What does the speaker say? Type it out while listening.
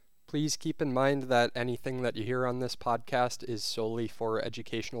Please keep in mind that anything that you hear on this podcast is solely for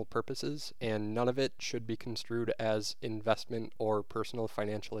educational purposes, and none of it should be construed as investment or personal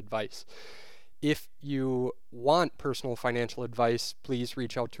financial advice. If you want personal financial advice, please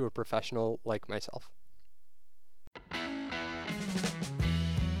reach out to a professional like myself.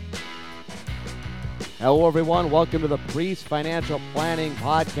 Hello, everyone. Welcome to the Preece Financial Planning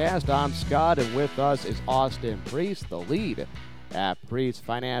Podcast. I'm Scott, and with us is Austin Preece, the lead at Preece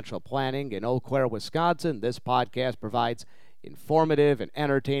Financial Planning in Eau Claire, Wisconsin. This podcast provides informative and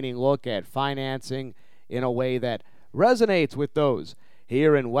entertaining look at financing in a way that resonates with those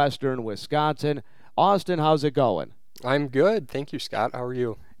here in Western Wisconsin. Austin, how's it going? I'm good. Thank you, Scott. How are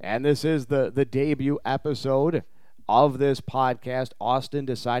you? And this is the debut episode of this podcast. Austin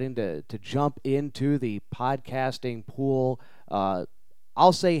deciding to jump into the podcasting pool.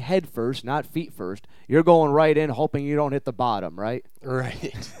 I'll say head first, not feet first. You're going right in, hoping you don't hit the bottom, right?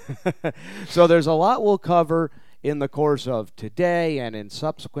 Right. So there's a lot we'll cover in the course of today and in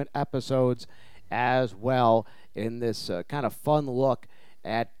subsequent episodes as well in this kind of fun look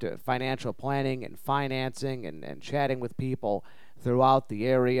at financial planning and financing and chatting with people throughout the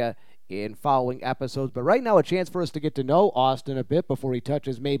area in following episodes. But right now, a chance for us to get to know Austin a bit before he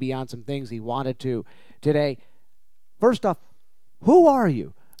touches maybe on some things he wanted to today. First off, who are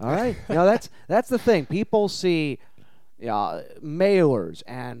you? All right? That's the thing. People see mailers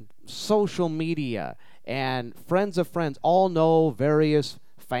and social media and friends of friends all know various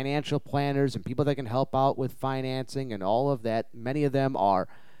financial planners and people that can help out with financing and all of that. Many of them are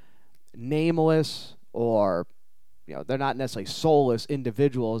nameless or they're not necessarily soulless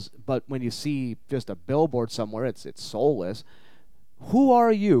individuals, but when you see just a billboard somewhere, it's soulless. Who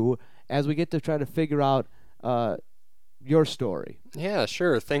are you as we get to try to figure out your story? Yeah,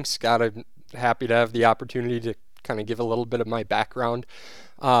 sure. Thanks, Scott. I'm happy to have the opportunity to kind of give a little bit of my background.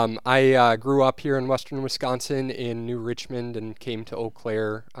 I grew up here in Western Wisconsin in New Richmond and came to Eau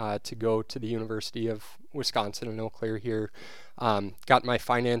Claire to go to the University of Wisconsin in Eau Claire here. Got my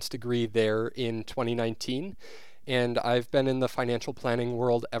finance degree there in 2019. And I've been in the financial planning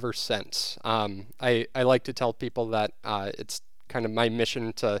world ever since. I like to tell people that it's kind of my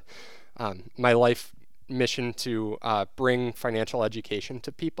mission to, my life mission to bring financial education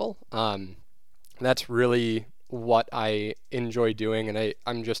to people. That's really what I enjoy doing, and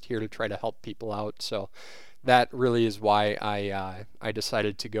I'm just here to try to help people out. So that really is why I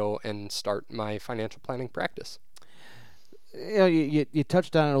decided to go and start my financial planning practice. You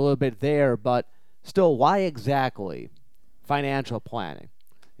touched on it a little bit there, but still, why exactly financial planning?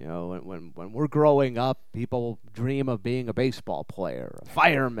 When we're growing up, people dream of being a baseball player, a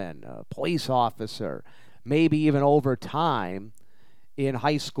fireman, a police officer, maybe even over time in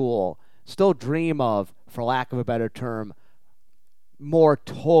high school, still dream of, for lack of a better term, more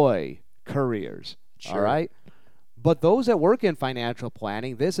toy careers. Sure. All right? But those that work in financial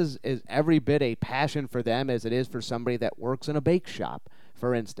planning, this is every bit a passion for them as it is for somebody that works in a bake shop,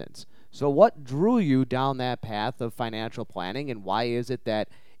 for instance. So what drew you down that path of financial planning, and why is it that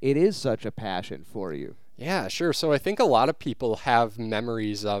it is such a passion for you? Yeah, sure. So I think a lot of people have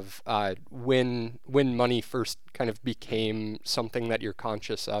memories of when money first kind of became something that you're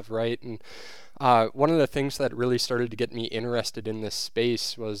conscious of, right? And one of the things that really started to get me interested in this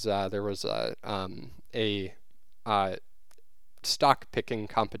space was there was a stock picking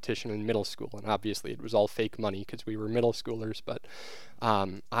competition in middle school, and obviously it was all fake money because we were middle schoolers. But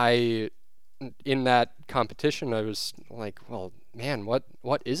in that competition, I was like, well, man, what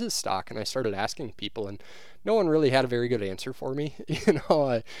is a stock? And I started asking people, and no one really had a very good answer for me.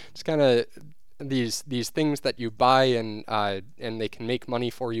 It's kind of these things that you buy and they can make money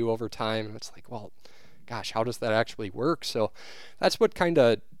for you over time. And it's like, well, gosh, how does that actually work? So that's what kind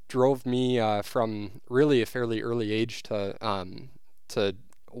of drove me from really a fairly early age to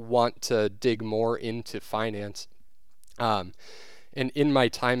want to dig more into finance. And in my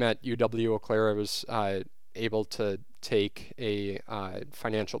time at UW Eau Claire, I was able to take a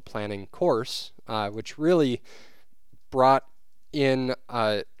financial planning course, which really brought in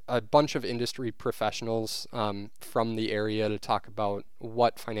a bunch of industry professionals from the area to talk about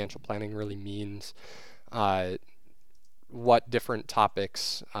what financial planning really means, what different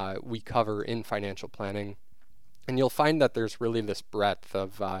topics we cover in financial planning. And you'll find that there's really this breadth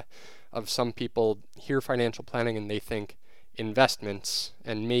of some people hear financial planning and they think investments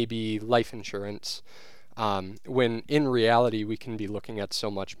and maybe life insurance, when in reality we can be looking at so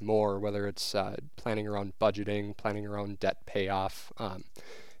much more, whether it's planning around budgeting, planning around debt payoff,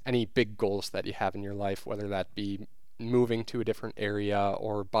 any big goals that you have in your life, whether that be moving to a different area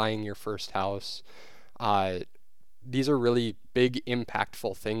or buying your first house, these are really big,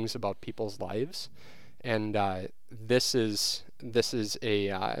 impactful things about people's lives, and this is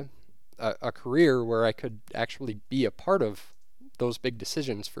a career where I could actually be a part of those big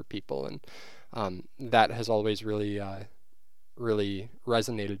decisions for people, and that has always really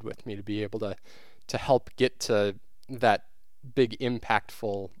resonated with me, to be able to help get to that big,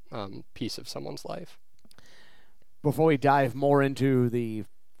 impactful piece of someone's life. Before we dive more into the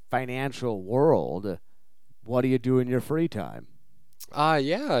financial world, what do you do in your free time?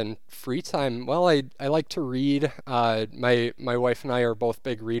 Yeah, and free time. Well, I like to read. My wife and I are both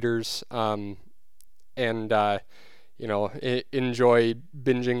big readers, and enjoy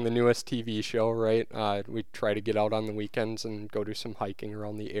binging the newest TV show. Right? We try to get out on the weekends and go do some hiking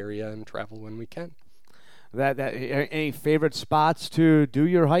around the area and travel when we can. Any favorite spots to do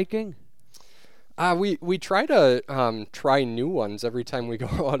your hiking? We try to try new ones every time we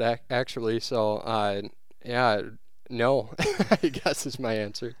go out. Actually, so yeah, no, I guess is my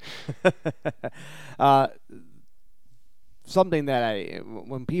answer. uh, Something that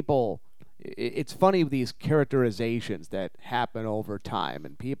when people, it's funny these characterizations that happen over time,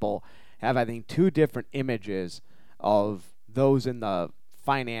 and people have, I think, two different images of those in the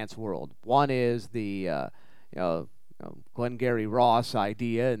finance world. One is the Glengarry Ross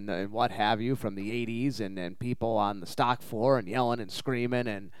idea and what have you from the 80s, and people on the stock floor and yelling and screaming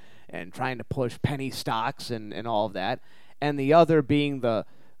and trying to push penny stocks and all of that. And the other being the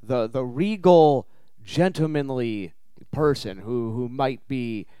regal, gentlemanly person who might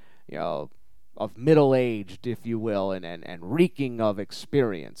be, of middle-aged, if you will, and reeking of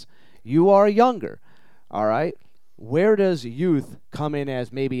experience. You are younger, all right? Where does youth come in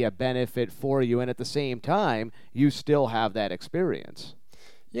as maybe a benefit for you, and at the same time, you still have that experience?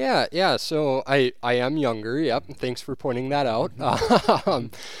 Yeah. So I am younger. Yep. Thanks for pointing that out.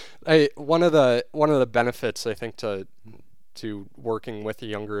 One of the benefits, I think, to working with a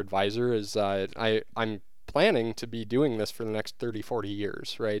younger advisor is I'm planning to be doing this for the next 30, 40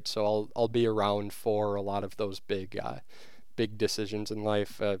 years, right? So I'll be around for a lot of those big decisions in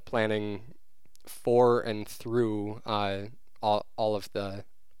life, planning for and through all of the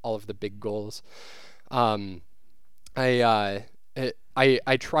big goals. Um, I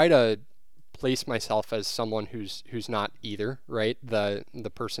try to place myself as someone who's not either, right? The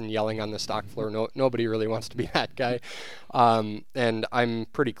person yelling on the stock floor. Nobody really wants to be that guy. And I'm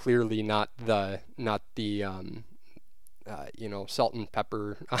pretty clearly not the salt and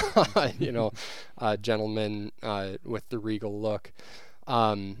pepper, gentleman with the regal look.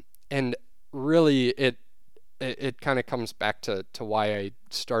 And really, it kind of comes back to why I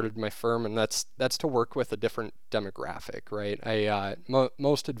started my firm, and that's to work with a different demographic, right?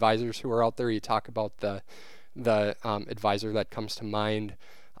 Most advisors who are out there, you talk about the advisor that comes to mind.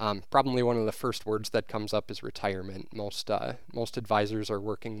 Probably one of the first words that comes up is retirement. Most advisors are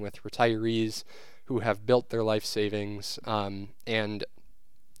working with retirees who have built their life savings, and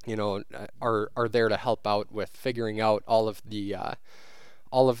are there to help out with figuring out all of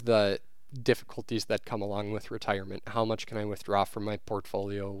the difficulties that come along with retirement. How much can I withdraw from my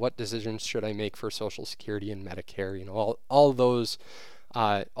portfolio? What decisions should I make for Social Security and Medicare? All those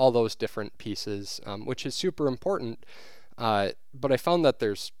different pieces, which is super important. But I found that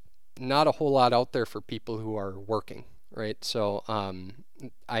there's not a whole lot out there for people who are working, right? So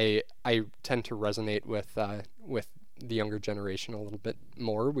I tend to resonate with the younger generation a little bit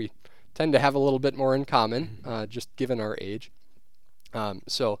more. We tend to have a little bit more in common, just given our age.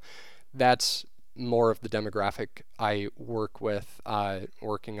 So that's more of the demographic I work with,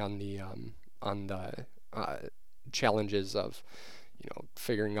 working on the challenges of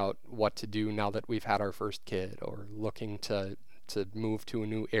figuring out what to do now that we've had our first kid, or looking to move to a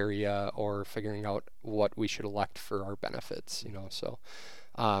new area, or figuring out what we should elect for our benefits. So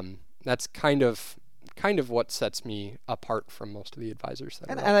that's kind of what sets me apart from most of the advisors that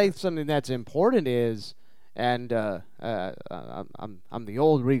And are out I there. think something that's important is, and I'm the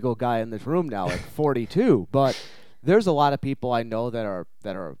old regal guy in this room now, like 42. But there's a lot of people I know that are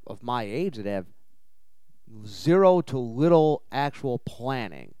of my age that have zero to little actual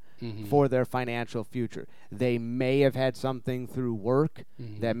planning for their financial future. They may have had something through work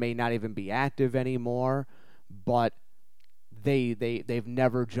that may not even be active anymore, but they've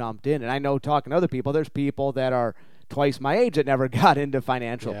never jumped in. And I know, talking to other people, there's people that are twice my age that never got into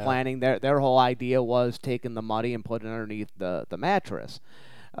financial planning. Their whole idea was taking the money and putting it underneath the mattress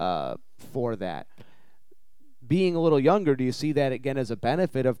for that. Being a little younger, do you see that again as a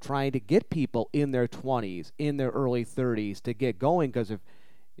benefit of trying to get people in their 20s, in their early 30s to get going? Because if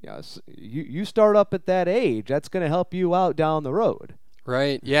you start up at that age, that's going to help you out down the road.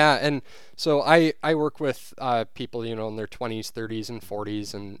 Right. Yeah. And so I work with people, in their 20s, 30s, and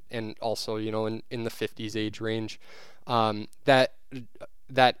 40s, and also, in the 50s age range.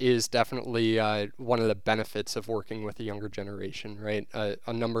 That is definitely one of the benefits of working with a younger generation, right?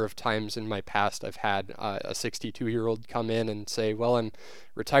 A number of times in my past, I've had a 62-year-old come in and say, "Well, I'm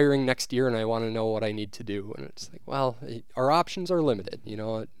retiring next year, and I want to know what I need to do." And it's like, well, our options are limited.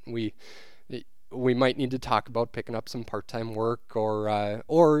 We might need to talk about picking up some part-time work, or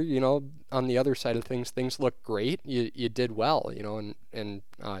on the other side of things look great. You did well, and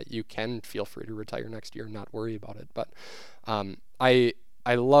you can feel free to retire next year and not worry about it. But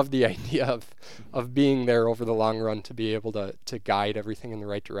I love the idea of being there over the long run to be able to guide everything in the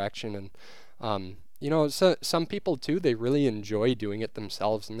right direction. And so some people too, they really enjoy doing it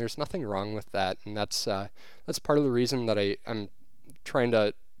themselves, and there's nothing wrong with that. And that's part of the reason that I'm trying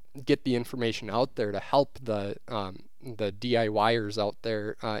to get the information out there to help the DIYers out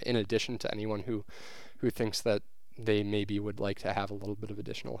there, in addition to anyone who thinks that they maybe would like to have a little bit of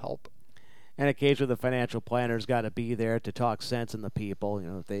additional help. And occasionally the financial planner's got to be there to talk sense in the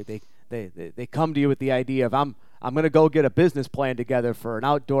people. They come to you with the idea of I'm going to go get a business plan together for an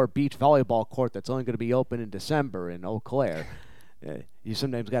outdoor beach volleyball court that's only going to be open in December in Eau Claire. You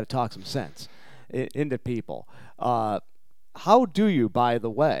sometimes got to talk some sense into people. How do you, by the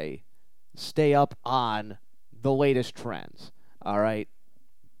way, stay up on the latest trends? All right.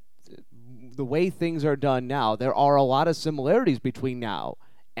 The way things are done now, there are a lot of similarities between now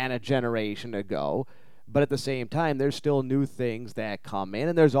and a generation ago, but at the same time, there's still new things that come in,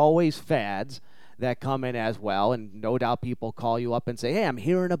 and there's always fads that come in as well, and no doubt people call you up and say, "Hey, I'm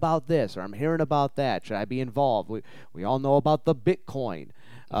hearing about this, or I'm hearing about that. Should I be involved?" We all know about the Bitcoin,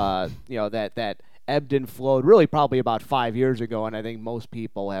 that ebbed and flowed really probably about 5 years ago, and I think most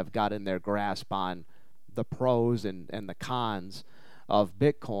people have gotten their grasp on the pros and the cons of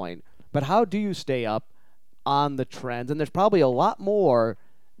Bitcoin. But how do you stay up on the trends? And there's probably a lot more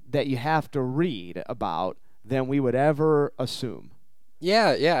that you have to read about than we would ever assume.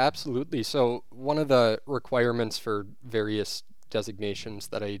 Yeah, yeah, absolutely. So one of the requirements for various designations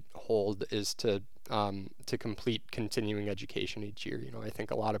that I hold is to complete continuing education each year. I think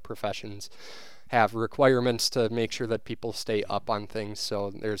a lot of professions have requirements to make sure that people stay up on things. So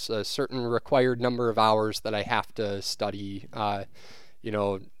there's a certain required number of hours that I have to study, you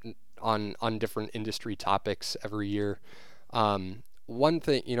know, on different industry topics every year. One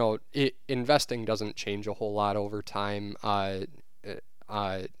thing, investing doesn't change a whole lot over time. A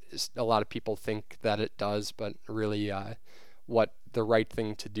lot of people think that it does, but really, what the right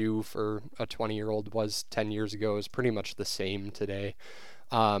thing to do for a 20-year-old was 10 years ago is pretty much the same today.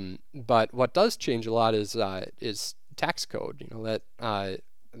 But what does change a lot is tax code.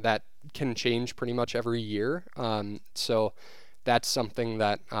 That can change pretty much every year. So that's something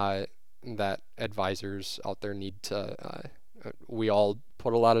that advisors out there need to. We all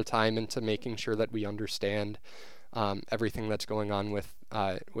put a lot of time into making sure that we understand everything that's going on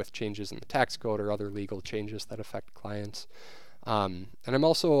with changes in the tax code or other legal changes that affect clients. And I'm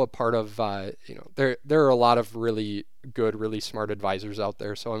also a part of, there are a lot of really good, really smart advisors out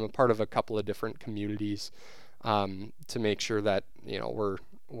there. So I'm a part of a couple of different communities to make sure that,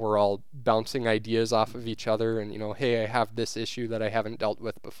 we're all bouncing ideas off of each other. And, hey, I have this issue that I haven't dealt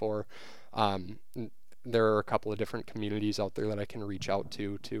with before. There are a couple of different communities out there that I can reach out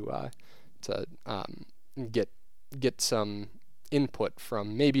to get some input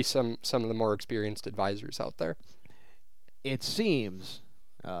from maybe some of the more experienced advisors out there. It seems,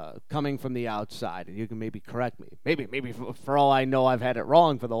 coming from the outside, and you can maybe correct me, maybe for all I know, I've had it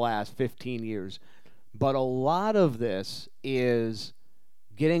wrong for the last 15 years, but a lot of this is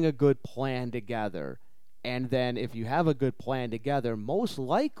getting a good plan together, and then if you have a good plan together, most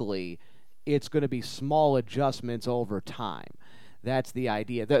likely it's going to be small adjustments over time. That's the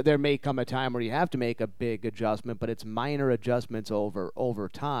idea. There may come a time where you have to make a big adjustment, but it's minor adjustments over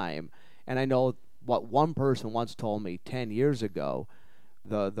time. And I know what one person once told me 10 years ago,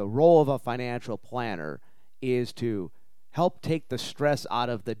 the role of a financial planner is to help take the stress out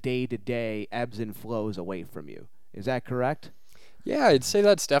of the day-to-day ebbs and flows away from you. Is that correct? Yeah, I'd say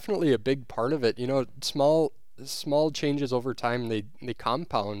that's definitely a big part of it. Small changes over time, they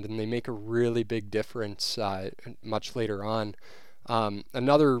compound and they make a really big difference much later on.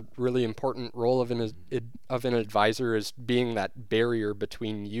 Another really important role of an advisor is being that barrier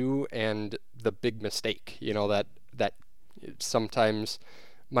between you and the big mistake. That sometimes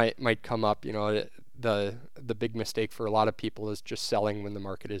might come up. The big mistake for a lot of people is just selling when the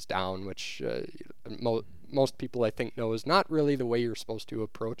market is down, which most people I think know is not really the way you're supposed to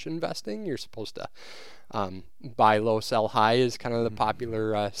approach investing. You're supposed to buy low, sell high is kind of the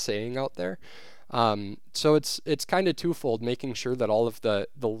popular saying out there. So it's kind of twofold, making sure that all of the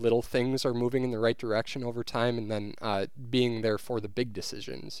little things are moving in the right direction over time, and then being there for the big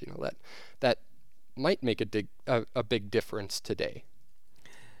decisions, that might make a big difference today.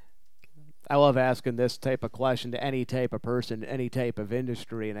 I love asking this type of question to any type of person, any type of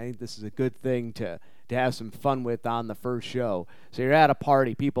industry, and I think this is a good thing to have some fun with on the first show. So you're at a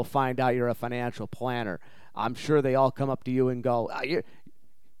party, people find out you're a financial planner. I'm sure they all come up to you and go,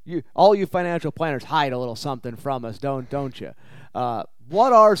 all you financial planners hide a little something from us, don't you?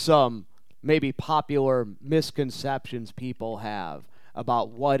 What are some maybe popular misconceptions people have about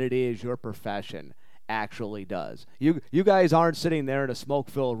what it is your profession actually does? You guys aren't sitting there in a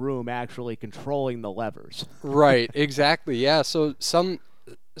smoke-filled room actually controlling the levers. Right, exactly. Yeah, so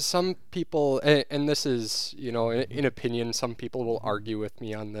some people, and this is, in opinion, some people will argue with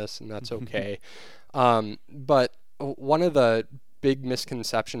me on this, and that's okay. But one of the big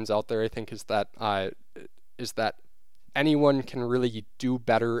misconceptions out there, I think, is that anyone can really do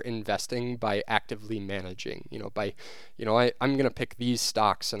better investing by actively managing. I'm going to pick these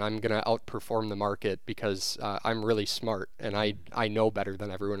stocks and I'm going to outperform the market because I'm really smart and I know better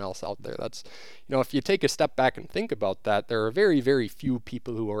than everyone else out there. That's, if you take a step back and think about that, there are very, very few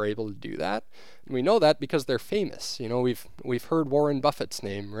people who are able to do that. And we know that because they're famous. We've heard Warren Buffett's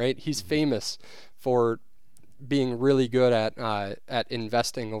name, right? He's famous for being really good at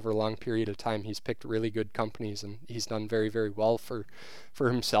investing over a long period of time. He's picked really good companies and he's done very, very well for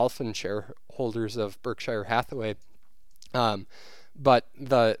himself and shareholders of Berkshire Hathaway. But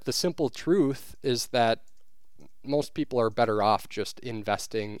the simple truth is that most people are better off just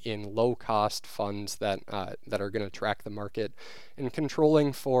investing in low cost funds that are going to track the market and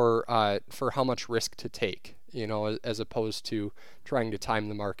controlling for how much risk to take, as opposed to trying to time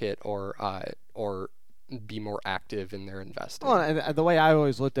the market or be more active in their investing. Well, and the way I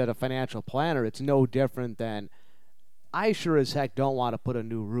always looked at a financial planner, it's no different than I sure as heck don't want to put a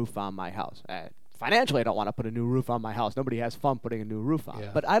new roof on my house. Financially, I don't want to put a new roof on my house. Nobody has fun putting a new roof on. Yeah.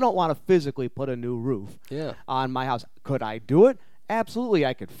 But I don't want to physically put a new roof on my house. Could I do it? Absolutely.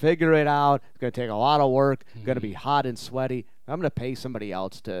 I could figure it out. It's going to take a lot of work. It's going to be hot and sweaty. I'm going to pay somebody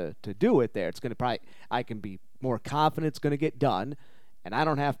else to do it there. It's going to I can be more confident it's going to get done, and I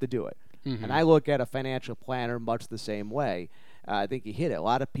don't have to do it. Mm-hmm. And I look at a financial planner much the same way. I think you hit it. A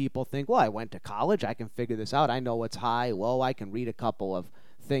lot of people think, well, I went to college. I can figure this out. I know what's high, low. I can read a couple of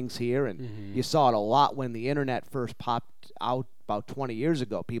things here. And you saw it a lot when the Internet first popped out about 20 years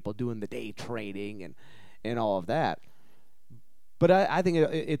ago, people doing the day trading and all of that. But I think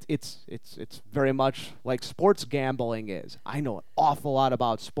it's very much like sports gambling is. I know an awful lot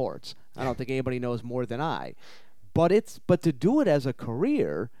about sports. I don't think anybody knows more than I. But to do it as a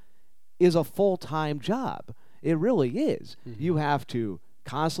career is a full-time job. It really is. Mm-hmm. You have to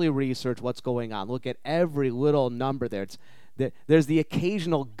constantly research what's going on, look at every little number there. There's the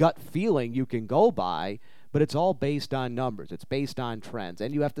occasional gut feeling you can go by, but it's all based on numbers. It's based on trends,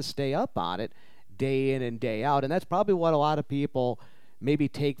 and you have to stay up on it day in and day out. And that's probably what a lot of people maybe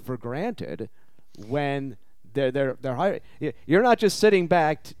take for granted when they're hiring. You're not just sitting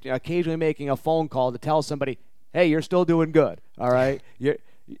back, occasionally making a phone call to tell somebody, "Hey, you're still doing good." All right,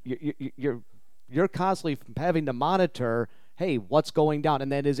 you're constantly having to monitor, hey, what's going down?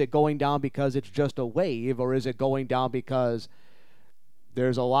 And then is it going down because it's just a wave, or is it going down because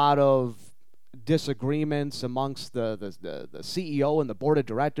there's a lot of disagreements amongst the CEO and the board of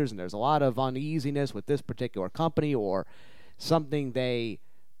directors, and there's a lot of uneasiness with this particular company, or something they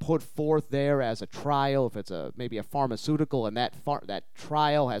put forth there as a trial, if it's maybe a pharmaceutical, and that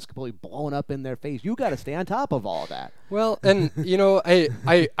trial has completely blown up in their face. You got to stay on top of all that. Well, and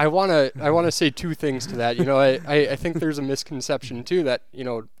I wanna say two things to that. I think there's a misconception too that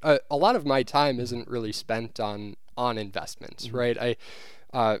a lot of my time isn't really spent on investments, mm-hmm.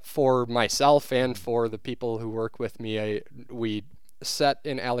 right? For myself and for the people who work with me, we set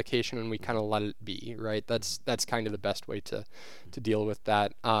an allocation and we kind of let it be, right? That's kind of the best way to deal with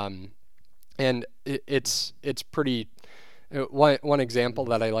that. And it's pretty. One example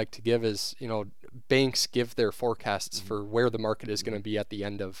that I like to give is banks give their forecasts for where the market is going to be at the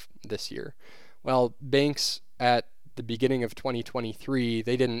end of this year. Well, banks at the beginning of 2023,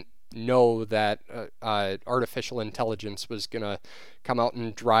 they didn't know that artificial intelligence was going to come out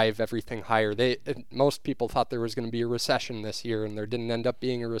and drive everything higher. Most people thought there was going to be a recession this year, and there didn't end up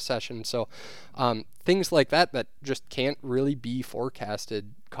being a recession. So things like that just can't really be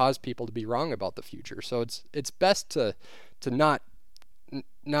forecasted cause people to be wrong about the future. So it's best to not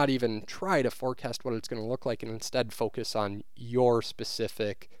not even try to forecast what it's going to look like, and instead focus on your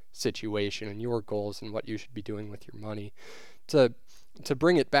specific situation and your goals and what you should be doing with your money. To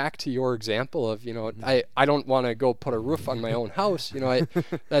bring it back to your example of, I don't want to go put a roof on my own house.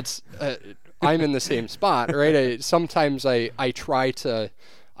 That's I'm in the same spot, right? Sometimes I try to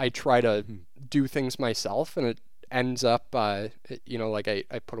do things myself, and it ends up like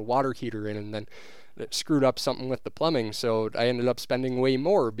I put a water heater in, and then it screwed up something with the plumbing, so I ended up spending way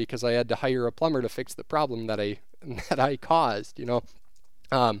more because I had to hire a plumber to fix the problem that I caused.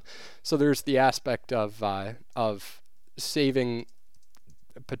 So there's the aspect of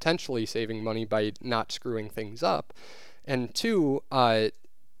potentially saving money by not screwing things up, and two,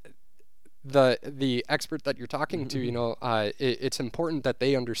 the expert that you're talking to, it's important that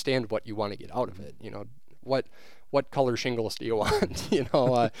they understand what you want to get out of it. What color shingles do you want?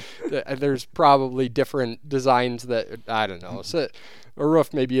 There's probably different designs that, I don't know. So a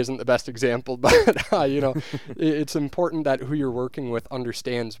roof maybe isn't the best example, but it's important that who you're working with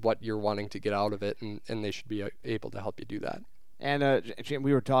understands what you're wanting to get out of it, and they should be able to help you do that. And Jim,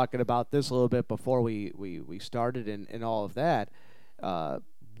 we were talking about this a little bit before we started and all of that.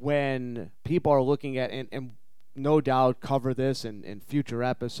 When people are looking at, and no doubt cover this in future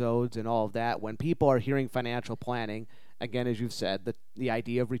episodes and all of that, when people are hearing financial planning, again, as you've said, the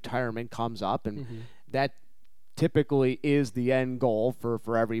idea of retirement comes up, and that typically is the end goal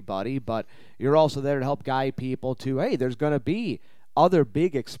for everybody, but you're also there to help guide people to, hey, there's going to be other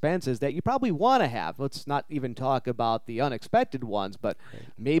big expenses that you probably want to have. Let's not even talk about the unexpected ones, but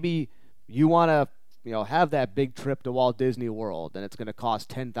maybe you want to have that big trip to Walt Disney World, and it's going to cost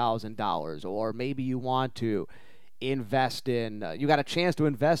 $10,000. Or maybe you want to invest in, you got a chance to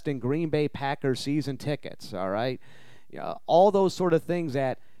invest in Green Bay Packers season tickets, all right? All those sort of things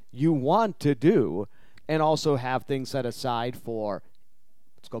that you want to do, and also have things set aside for,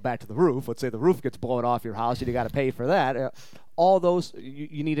 let's go back to the roof. Let's say the roof gets blown off your house, and you got to pay for that. All those,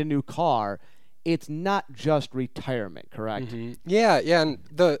 you need a new car. It's not just retirement, correct? Yeah, and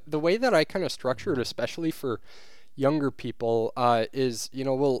the way that I kind of structure it, especially for younger people, is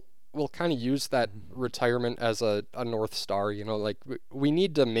we'll kind of use that retirement as a North Star. Like we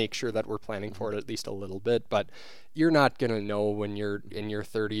need to make sure that we're planning for it at least a little bit, but you're not going to know when you're in your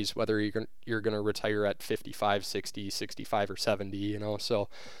 30s whether you're going to retire at 55, 60, 65, or 70. So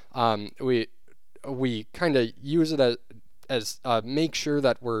we kind of use it as make sure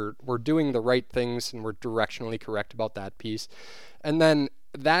that we're doing the right things and we're directionally correct about that piece, and then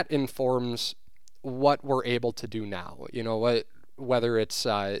that informs what we're able to do now. Whether it's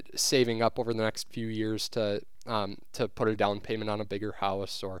saving up over the next few years to put a down payment on a bigger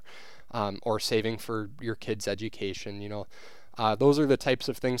house, or saving for your kids' education. Those are the types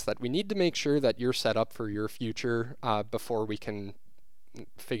of things that we need to make sure that you're set up for your future before we can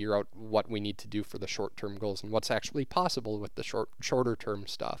figure out what we need to do for the short-term goals and what's actually possible with the shorter-term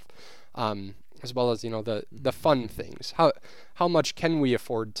stuff, as well as the fun things. How much can we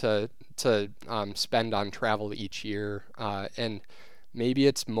afford to spend on travel each year, and maybe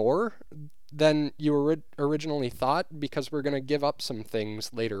it's more than you originally thought because we're going to give up some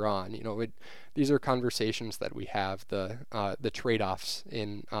things later on. These are conversations that we have, the trade-offs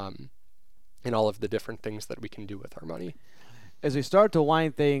in all of the different things that we can do with our money. As we start to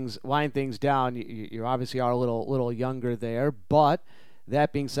wind things down, you obviously are a little younger there, but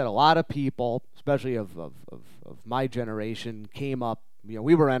that being said, a lot of people, especially of my generation, came up.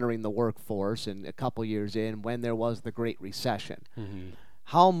 We were entering the workforce, and a couple years in when there was the Great Recession.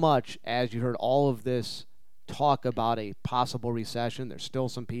 How much, as you heard all of this talk about a possible recession, there's still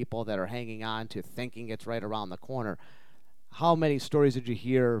some people that are hanging on to thinking it's right around the corner. How many stories did you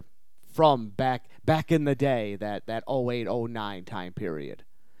hear from back in the day, that 08, 09 time period,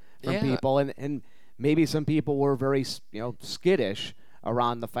 from people, and maybe some people were very skittish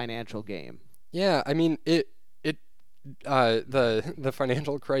around the financial game? Yeah, I mean the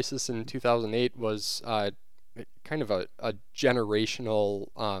financial crisis in 2008 was kind of a generational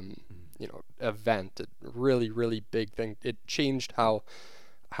event, a really, really big thing. It changed how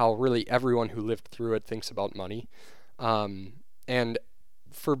really everyone who lived through it thinks about money, and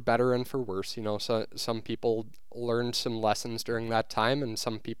for better and for worse. So some people learned some lessons during that time, and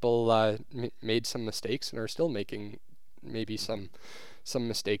some people made some mistakes and are still making maybe some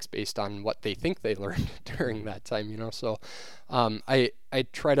mistakes based on what they think they learned during that time. So I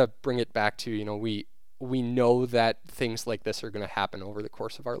try to bring it back to we know that things like this are going to happen over the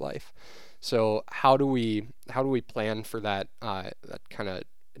course of our life. So how do we plan for that kind of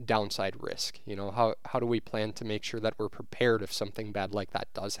downside risk? How do we plan to make sure that we're prepared if something bad like that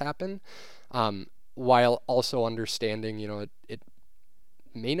does happen, while also understanding it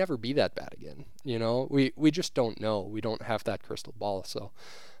may never be that bad again. We just don't know. We don't have that crystal ball. So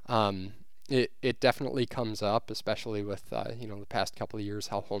it definitely comes up, especially with the past couple of years,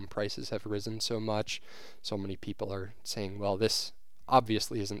 how home prices have risen so much. So many people are saying, well, this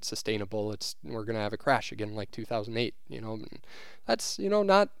obviously isn't sustainable. We're going to have a crash again like 2008. And that's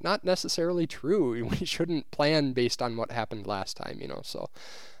not necessarily true. We shouldn't plan based on what happened last time. So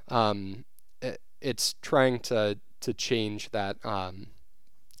it's trying to change that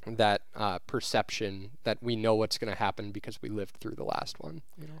perception that we know what's going to happen because we lived through the last one.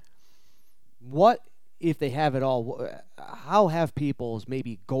 What if they have it all? How have people's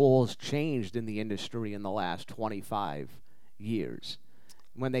maybe goals changed in the industry in the last 25 years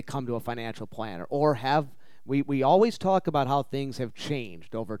when they come to a financial planner? Or have we always talk about how things have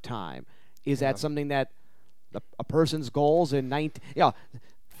changed over time? Is that something that a person's goals in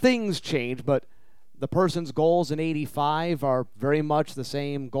things change, but the person's goals in 85 are very much the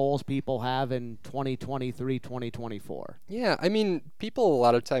same goals people have in 2023, 2024. Yeah, I mean, people a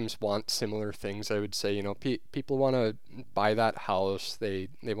lot of times want similar things, I would say. People want to buy that house. They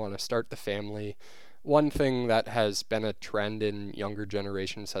want to start the family. One thing that has been a trend in younger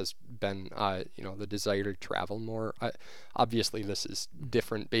generations has been, the desire to travel more. Obviously, this is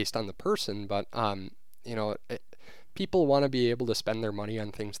different based on the person, but, people want to be able to spend their money on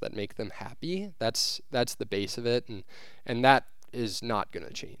things that make them happy. That's the base of it, and that is not going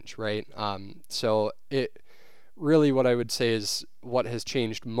to change, right? So it really, what I would say is what has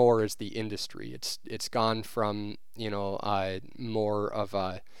changed more is the industry. It's gone from more of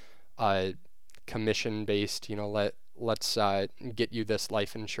a commission based. Let's get you this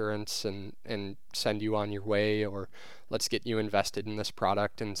life insurance and send you on your way, or let's get you invested in this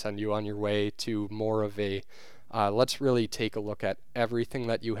product and send you on your way, to more of a let's really take a look at everything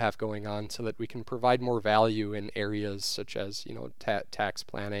that you have going on so that we can provide more value in areas such as, tax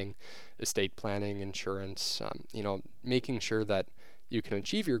planning, estate planning, insurance, making sure that you can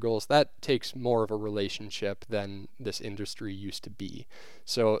achieve your goals. That takes more of a relationship than this industry used to be.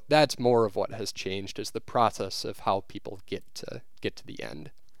 So that's more of what has changed, is the process of how people get to the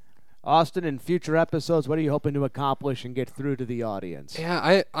end. Austin, in future episodes, what are you hoping to accomplish and get through to the audience?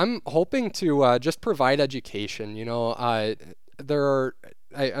 Yeah, I'm hoping to just provide education. I'm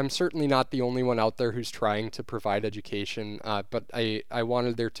certainly not the only one out there who's trying to provide education, but I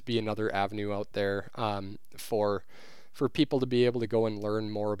wanted there to be another avenue out there for people to be able to go and learn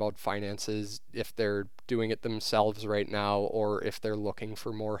more about finances if they're doing it themselves right now, or if they're looking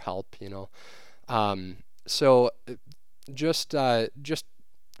for more help. So just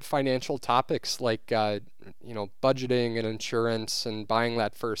financial topics like budgeting and insurance and buying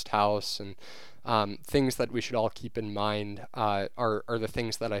that first house, and things that we should all keep in mind are the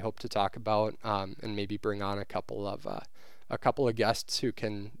things that I hope to talk about, and maybe bring on a couple of guests who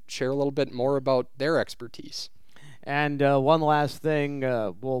can share a little bit more about their expertise. And one last thing,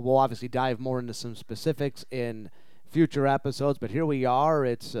 we'll obviously dive more into some specifics in future episodes, but here we are.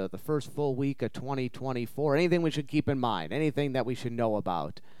 It's the first full week of 2024. Anything we should keep in mind? Anything that we should know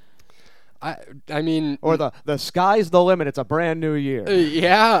about? I mean... Or the sky's the limit. It's a brand new year.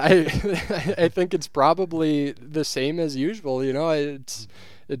 Yeah, I think it's probably the same as usual. It's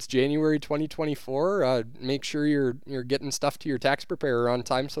January 2024. Make sure you're getting stuff to your tax preparer on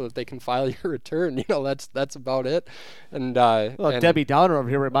time so that they can file your return. That's about it. And Debbie Downer over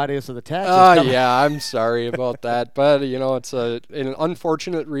here reminding us of the taxes. Yeah, I'm sorry about that, but it's an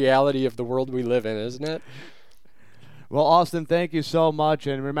unfortunate reality of the world we live in, isn't it? Well, Austin, thank you so much,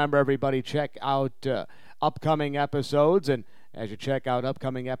 and remember, everybody, check out upcoming episodes, and as you check out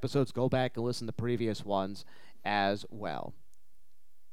upcoming episodes, go back and listen to previous ones as well.